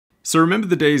So remember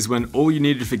the days when all you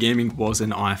needed for gaming was an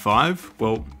i5?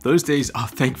 Well, those days are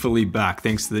thankfully back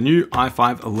thanks to the new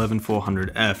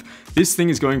i5-11400F. This thing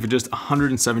is going for just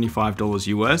 $175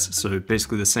 US, so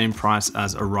basically the same price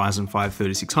as a Ryzen 5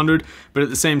 3600, but at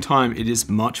the same time it is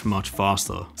much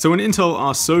faster. So when Intel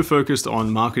are so focused on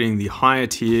marketing the higher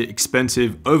tier,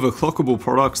 expensive, overclockable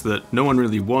products that no one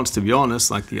really wants, to be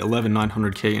honest, like the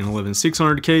 11900K and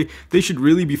 11600K, they should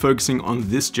really be focusing on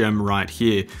this gem right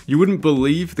here. You wouldn't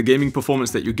believe the gaming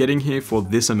performance that you're getting here for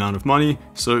this amount of money,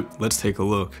 so let's take a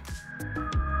look.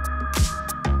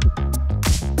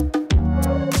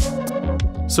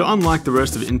 So unlike the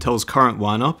rest of Intel's current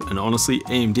lineup, and honestly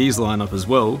AMD's lineup as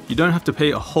well, you don't have to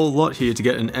pay a whole lot here to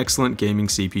get an excellent gaming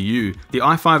CPU. The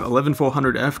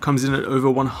i5-11400F comes in at over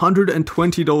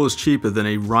 $120 cheaper than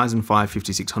a Ryzen 5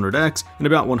 5600X, and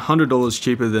about $100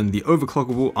 cheaper than the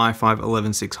overclockable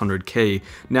i5-11600K.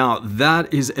 Now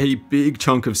that is a big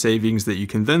chunk of savings that you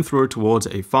can then throw towards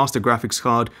a faster graphics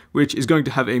card, which is going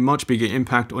to have a much bigger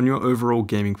impact on your overall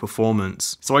gaming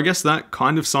performance. So I guess that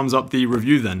kind of sums up the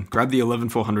review then. Grab the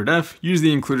 11400F, use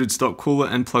the included stock cooler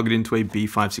and plug it into a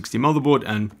B560 motherboard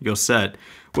and you're set.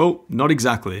 Well, not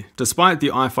exactly. Despite the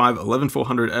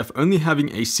i5-11400F only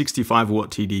having a 65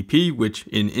 watt TDP, which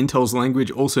in Intel's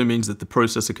language also means that the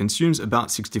processor consumes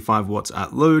about 65 watts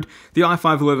at load, the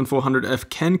i5-11400F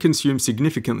can consume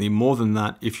significantly more than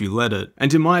that if you let it.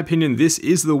 And in my opinion, this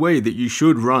is the way that you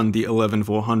should run the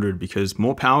 11400 because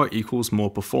more power equals more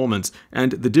performance,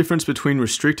 and the difference between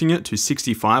restricting it to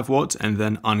 65 watts and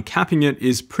then uncapping it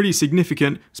is pretty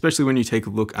significant, especially when you take a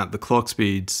look at the clock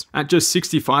speeds. At just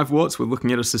 65 watts, we're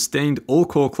looking at a sustained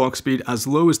all-core clock speed as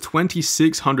low as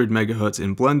 2600 MHz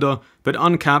in Blender, but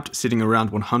uncapped, sitting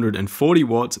around 140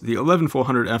 watts, the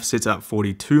 11400F sits at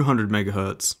 4200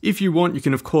 MHz. If you want, you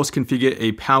can of course configure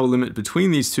a power limit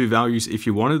between these two values if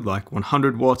you wanted, like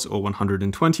 100 watts or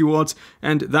 120 watts,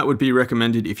 and that would be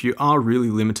recommended if you are really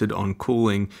limited on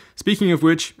cooling. Speaking of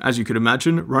which, as you could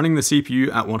imagine, running the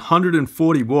CPU at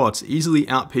 140 watts easily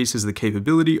outpaces the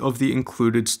capability of the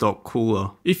included stock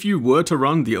cooler. If you were to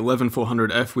run the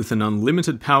 11400F with an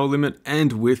unlimited power limit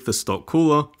and with the stock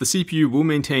cooler, the CPU will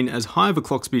maintain as high of a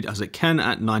clock speed as it can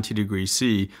at 90 degrees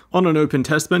C. On an open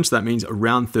test bench, that means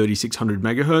around 3600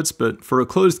 MHz, but for a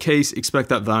closed case, expect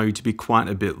that value to be quite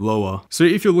a bit lower. So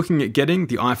if you're looking at getting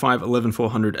the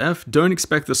i5-11400F, don't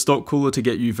expect the stock cooler to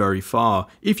get you very far.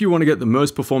 If you want to get the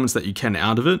most performance that you can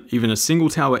out of it, even a single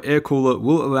tower air cooler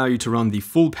will allow you to run the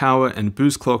full power and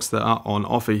boost clocks that are on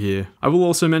offer here. I will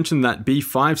also mention that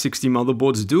B560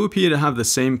 motherboards do appear to have the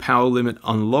same power limit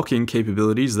unlocking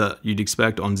capabilities that you'd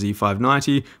expect on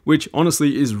Z590, which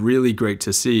honestly is really great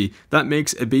to see. That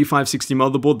makes a B560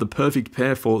 motherboard the perfect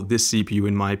pair for this CPU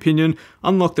in my opinion.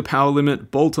 Unlock the power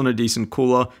limit, bolt on a decent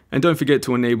cooler, and don't forget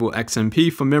to enable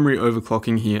XMP for memory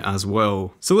overclocking here as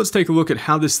well. So let's take a look at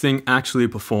how this thing actually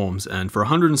performs, and for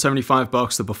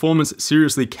 $175 the performance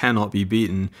seriously cannot be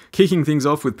beaten. Kicking things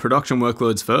off with production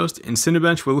workloads first, in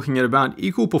Cinebench we're looking at about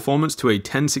equal performance to a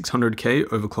 10600K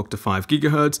overclocked to 5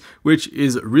 GHz, which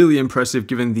is really impressive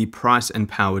given the price and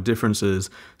power differences.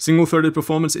 Single-threaded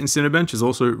performance in Cinebench is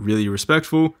also really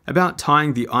respectful, about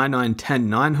tying the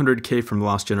i9-10900K from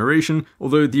last generation,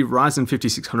 although the Ryzen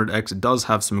 5600X does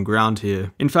have some ground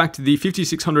here. In fact, the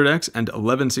 5600X and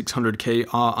 11600K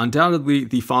are undoubtedly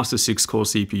the fastest 6-core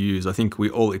CPUs. I think we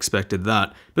all expected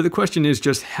that. But the question is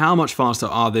just how much faster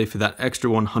are they for that extra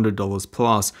 $100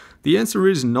 plus? The answer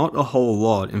is not a whole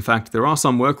lot. In fact, there are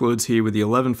some workloads here where the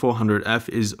 11400F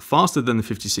is faster than the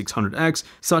 5600X,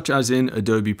 such as in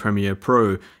Adobe Premiere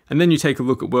Pro. And then you take a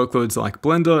look at workloads like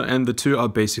Blender and the two are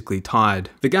basically tied.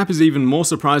 The gap is even more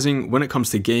surprising when it comes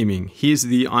to gaming. Here's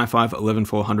the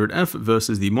i5-11400F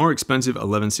versus the more expensive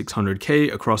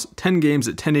 11600K across 10 games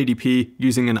at 1080p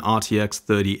using an RTX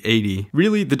 3080.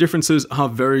 Really, the differences are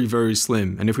very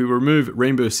slim, and if we remove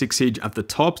Rainbow Six Siege at the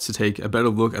top to take a better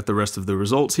look at the rest of the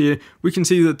results here, we can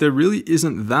see that there really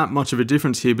isn't that much of a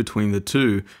difference here between the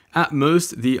two. At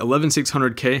most, the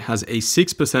 11600K has a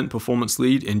 6% performance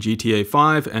lead in GTA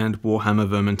 5 and Warhammer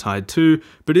Vermintide 2,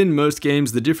 but in most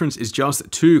games the difference is just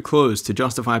too close to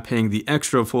justify paying the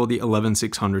extra for the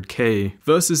 11600K.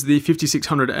 Versus the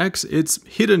 5600X, it's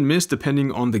hit and miss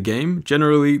depending on the game.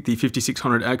 Generally, the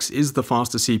 5600X is the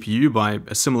faster CPU by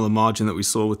a similar margin that we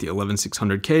saw with the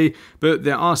 11600K, but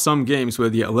there are some games where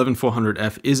the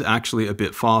 11400F is actually a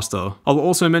bit faster. I'll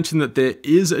also mention that there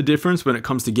is a difference when it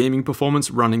comes to gaming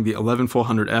performance running the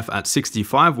 11400F at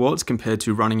 65 watts compared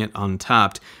to running it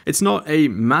untapped. It's not a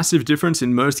massive difference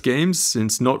in most games,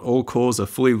 since not all cores are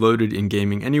fully loaded in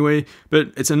gaming anyway, but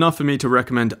it's enough for me to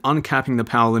recommend uncapping the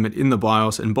power limit in the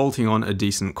BIOS and bolting on a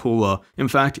decent cooler. In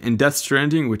fact, in Death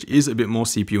Stranding, which is a bit more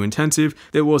CPU intensive,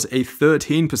 there was a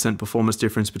 13% performance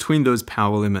difference between those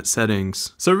power limit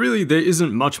settings. So really, there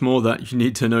isn't much more that you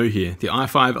need to know here. The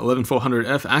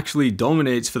i5-11400F actually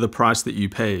dominates for the price that you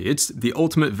pay. It's the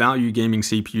ultimate value gaming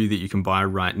CPU that you can buy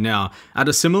right now. At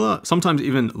a similar, sometimes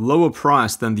even lower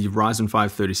price than the Ryzen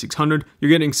 5 3600, you're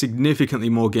getting significantly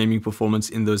more gaming performance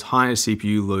in those higher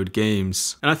CPU load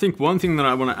games. And I think one thing that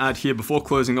I want to add here before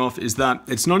closing off is that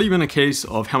it's not even a case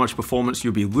of how much performance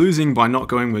you'll be losing by not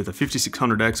going with a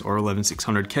 5600X or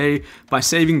 11600K. By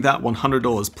saving that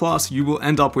 $100 plus, you will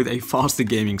end up with a faster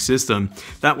gaming system.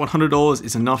 That $100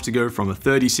 is enough to go from a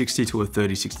 3060 to a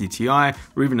 3060 Ti,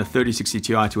 or even a 3060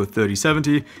 Ti to a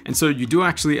 3070, and so you do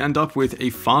actually end up with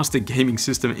a faster gaming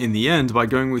system in the end by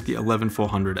going with the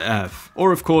 11400F.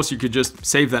 Or of course, you could just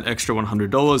save that extra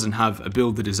 $100 and have a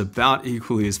build that is about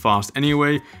equally as fast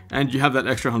anyway, and you have that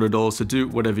extra $100 to do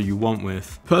whatever you want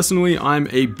with. Personally, I'm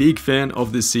a big fan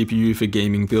of this CPU for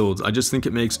gaming builds. I just think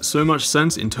it makes so much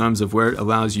sense in terms of where it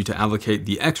allows you to allocate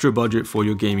the extra budget for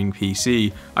your gaming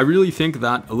PC. I really think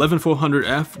that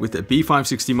 11400F with a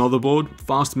B560 motherboard,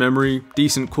 fast memory,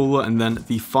 decent cooler, and then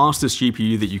the fastest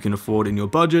GPU that you can afford in your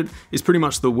budget is pretty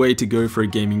much the way to go for a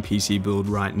gaming PC build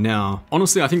right now.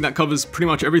 Honestly, I think that covers pretty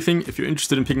much everything. If you're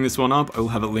interested in picking this one up, I will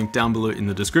have it linked down below in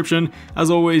the description. As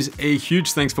always, a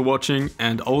huge thanks for watching,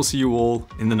 and I will see you all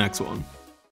in the next one.